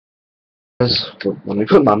Let me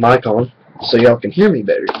put my mic on so y'all can hear me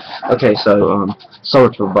better. Okay, so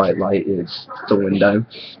sorry for bright light, it's the window,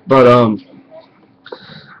 but I'm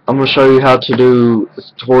gonna show you how to do a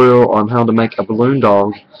tutorial on how to make a balloon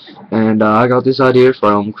dog, and I got this idea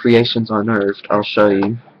from Creations Unearthed. I'll show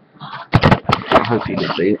you. I hope you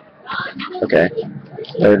can see it. Okay,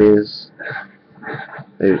 there it is.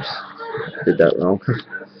 Oops, did that wrong.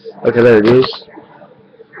 Okay, there it is.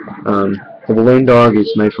 The balloon dog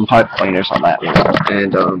is made from pipe cleaners on that one,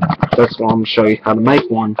 and that's why I'm going to show you how to make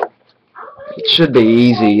one. It should be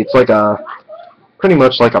easy. It's like pretty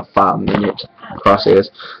much like a 5-minute process.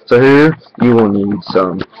 So here you will need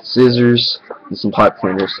some scissors and some pipe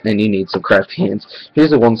cleaners, and you need some craft pins.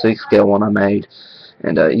 Here's a 1/6 scale one I made,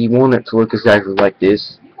 and you want it to look exactly like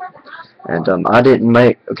this. And I didn't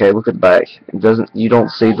make. Okay, look at the back. It doesn't. You don't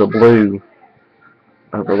see the blue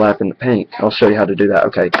overlapping the pink. I'll show you how to do that.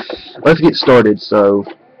 Okay, let's get started. So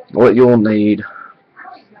what you'll need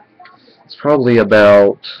is probably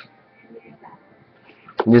about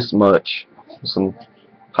this much, some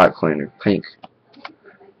pipe cleaner, pink.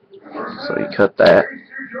 So you cut that.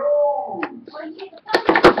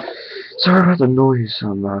 Sorry about the noise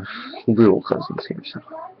on my little cousins here. So,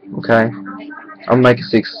 okay, I'll make a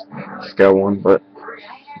 6 scale one, but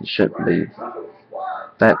it shouldn't be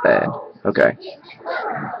that bad. Okay.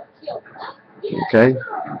 Okay,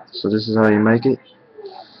 so this is how you make it.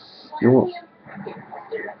 You want,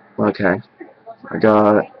 okay, I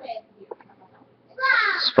got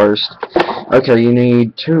this first. Okay, you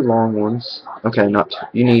need 2 long ones. Okay, not two.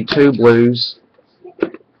 You need 2 blues,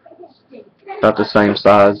 about the same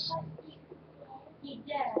size.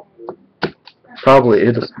 Probably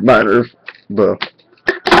it doesn't matter, but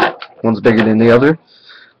one's bigger than the other.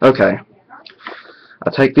 Okay, I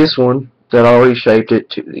take this one that I already shaped it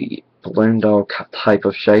to the balloon dog type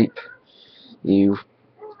of shape. You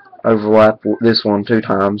overlap this one 2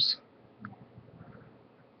 times,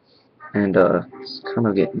 and it's kind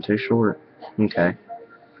of getting too short. Okay,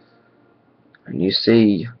 and you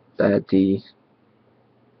see that the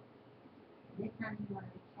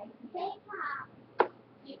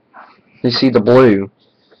blue.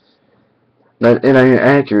 That it ain't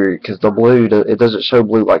accurate because the blue it doesn't show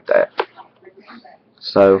blue like that.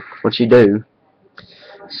 So what you do?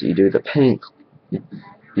 So you do the pink.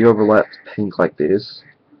 You overlap the pink like this.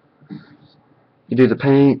 You do the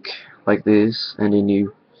pink like this, and then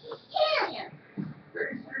you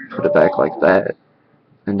put it back like that,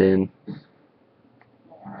 and then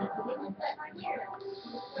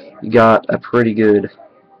you got a pretty good.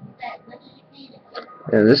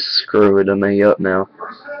 Yeah, this is screwing me up now.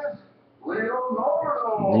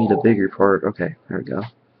 Need a bigger part. Okay, there we go.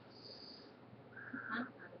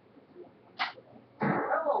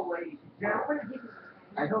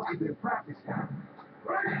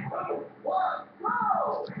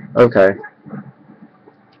 Okay,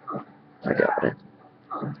 I got it.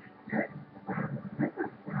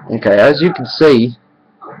 Okay, as you can see,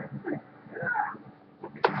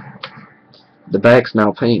 the back's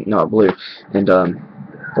now pink, not blue, and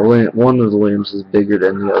one of the limbs is bigger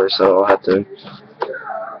than the other, so I'll have to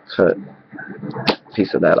cut a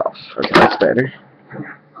piece of that off. Okay, that's better.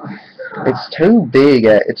 It's too big.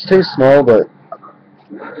 It's too small, but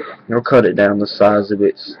you'll cut it down the size of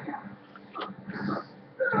it.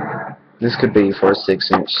 This could be for a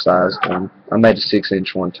 6-inch size one. I made a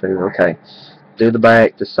 6-inch one too. Okay, do the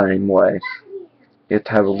back the same way. You have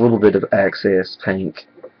to have a little bit of excess pink.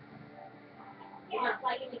 You want to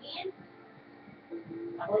play it again?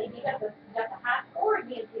 I believe you got the high score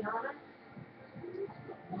again, Tiana.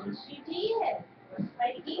 Yes, you did. Let's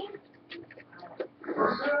play it again.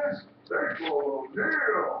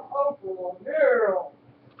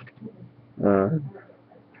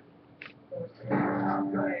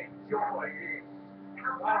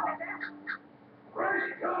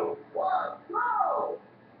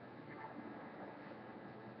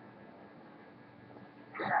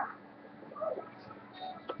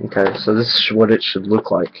 Okay, so this is what it should look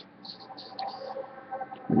like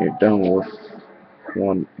when you're done with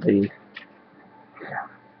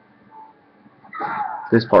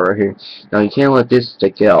this part right here. Now you can't let this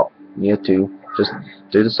stick out. You have to just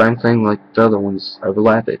do the same thing like the other ones,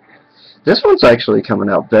 overlap it. This one's actually coming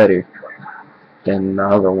out better than the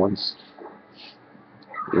other ones.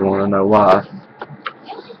 You want to know why?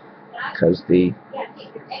 Because okay,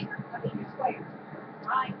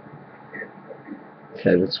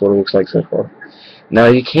 that's what it looks like so far. Now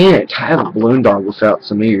you can't have a balloon dog without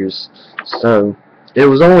some ears. So it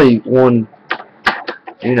was only one.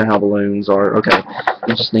 You know how balloons are. Okay,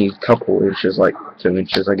 you just need a couple inches, like 2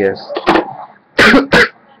 inches, I guess.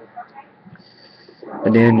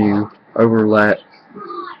 And then you overlap.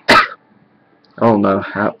 I don't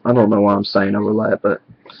know why I'm saying overlap, but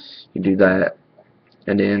you do that,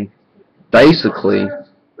 and then basically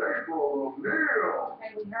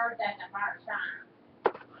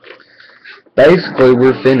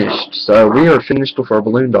we're finished. So we are finished with our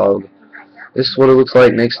balloon dog. This is what it looks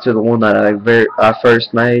like next to the one that I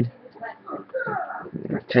first made.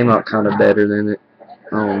 It came out kind of better than it.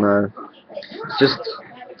 I don't know. It's just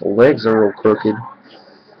the legs are real crooked,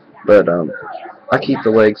 but I keep the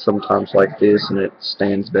legs sometimes like this, and it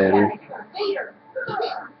stands better.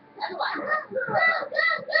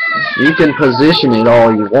 You can position it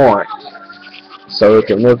all you want, so it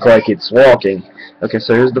can look like it's walking. Okay,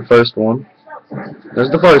 so here's the first one. There's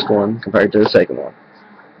the first one compared to the second one.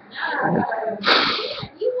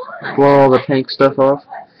 Pull all the pink stuff off,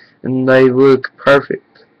 and they look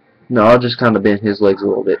perfect. No, I'll just kind of bend his legs a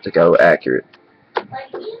little bit to go accurate.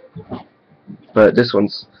 But this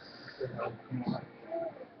one's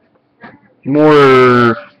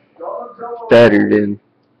more better than.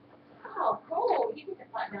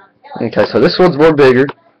 Okay, so this one's more bigger.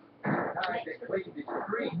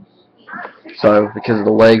 So, because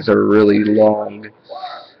the legs are really long,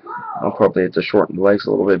 I'll probably have to shorten the legs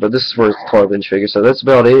a little bit. But this is for a 12-inch figure, so that's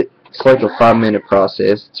about it. It's like a 5-minute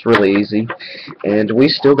process. It's really easy. And we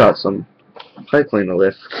still got some pipe cleaner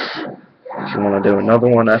left. If you want to do another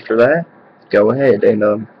one after that, go ahead.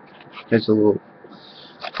 And here's a little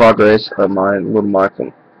progress of my little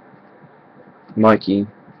Mikey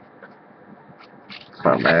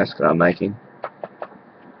mask that I'm making.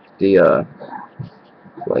 The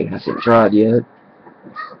blade hasn't dried yet.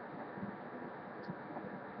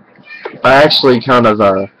 I actually kind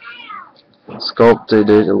of sculpted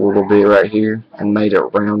it a little bit right here and made it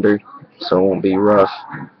rounder so it won't be rough.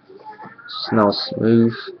 It's now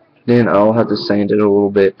smooth. Then I'll have to sand it a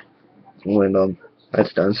little bit when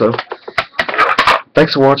that's done. So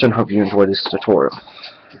thanks for watching. Hope you enjoyed this tutorial.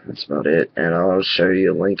 That's about it, and I'll show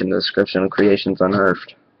you a link in the description of Creations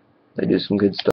Unearthed. They do some good stuff.